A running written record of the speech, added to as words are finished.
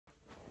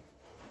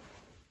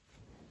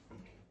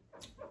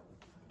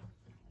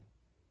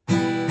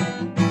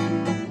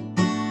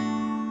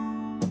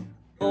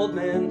old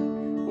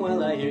man.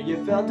 Well, I hear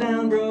you fell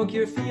down, broke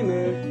your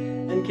femur,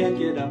 and can't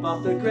get up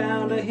off the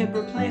ground. A hip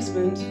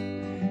replacement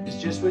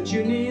is just what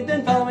you need.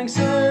 Then following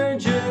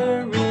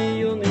surgery,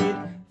 you'll need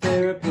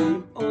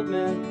therapy, old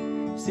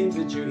man. Seems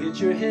that you hit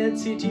your head,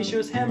 CT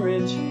shows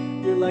hemorrhage.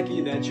 You're lucky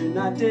that you're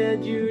not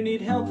dead, you need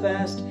help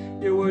fast.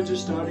 Your words are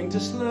starting to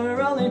slur.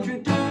 I'll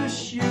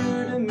introduce you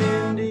to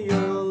Mindy,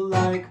 you'll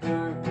like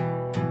her.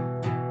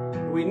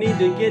 We need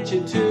to get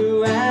you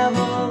to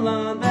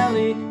Avalon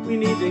Valley. We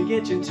need to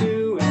get you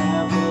to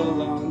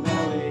Avalon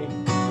Valley.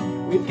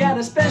 We've got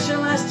a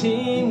specialized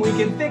team, we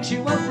can fix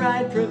you up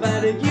right,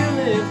 provided you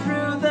live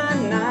through the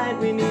night.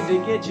 We need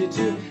to get you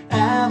to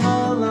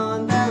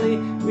Avalon Valley.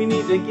 We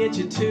need to get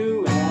you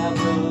to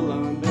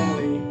Avalon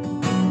Valley.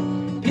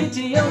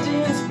 PTOT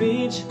and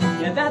speech,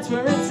 yeah, that's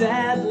where it's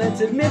at.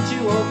 Let's admit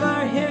you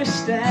over here,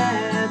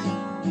 stat.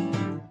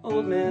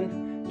 Old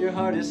man, your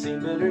heart has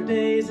seen better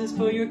days. As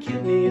for your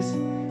kidneys,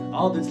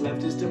 all that's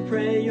left is to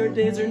pray. Your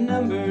days are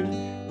numbered.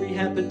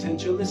 Rehab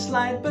potential is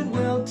slight, but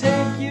we'll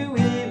take you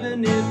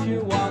even if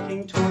you're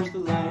walking towards the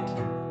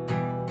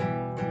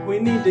light. We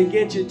need to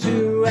get you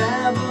to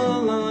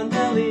Avalon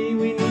Valley.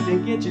 We need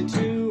to get you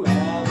to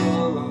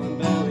Avalon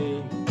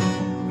Valley.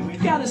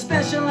 We've got a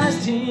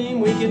specialized team,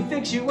 we can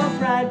fix you up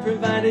right,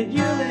 provided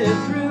you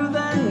live through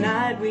the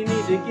night. We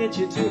need to get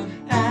you to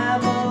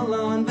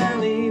Avalon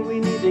Valley. We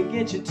need to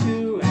get you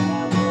to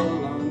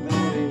Avalon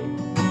Valley.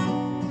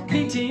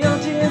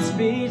 PTOT and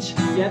speech,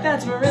 yeah,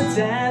 that's where it's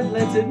at.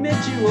 Let's admit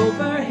you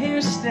over here,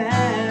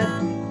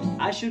 stat.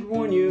 I should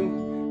warn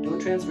you,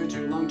 don't transfer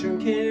to long-term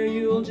care.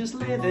 You'll just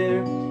lay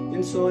there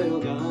in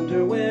soiled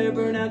underwear,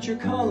 burn out your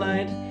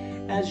call-light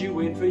as you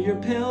wait for your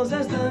pills.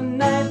 As the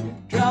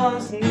night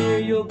draws near,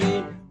 you'll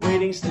be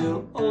waiting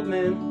still. Old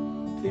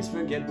man, please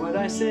forget what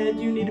I said.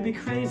 You need to be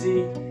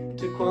crazy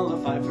to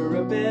qualify for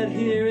a bed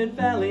here at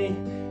Valley.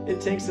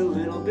 It takes a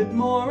little bit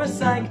more. A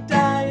psych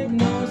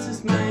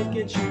diagnosis might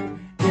get you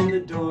in the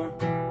door.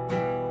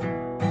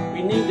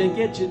 We need to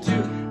get you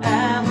to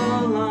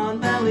Avalon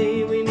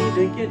Valley. We need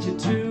to get you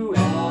to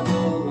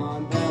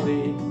Avalon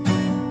Valley.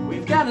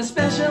 We've got a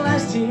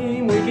specialized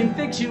team, we can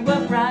fix you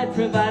up right,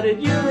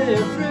 provided you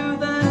live through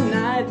the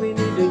night. We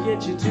need to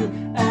get you to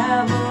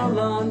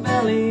Avalon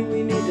Valley.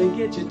 We need to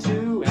get you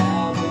to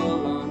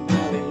Avalon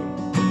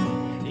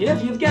Valley.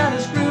 If you've got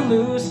a screw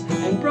loose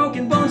and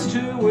broken bones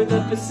too, we're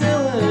the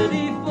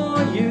facility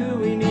for you.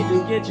 We need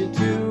to get you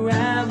to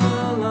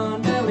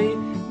Avalon Valley.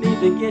 Need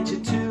to get you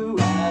to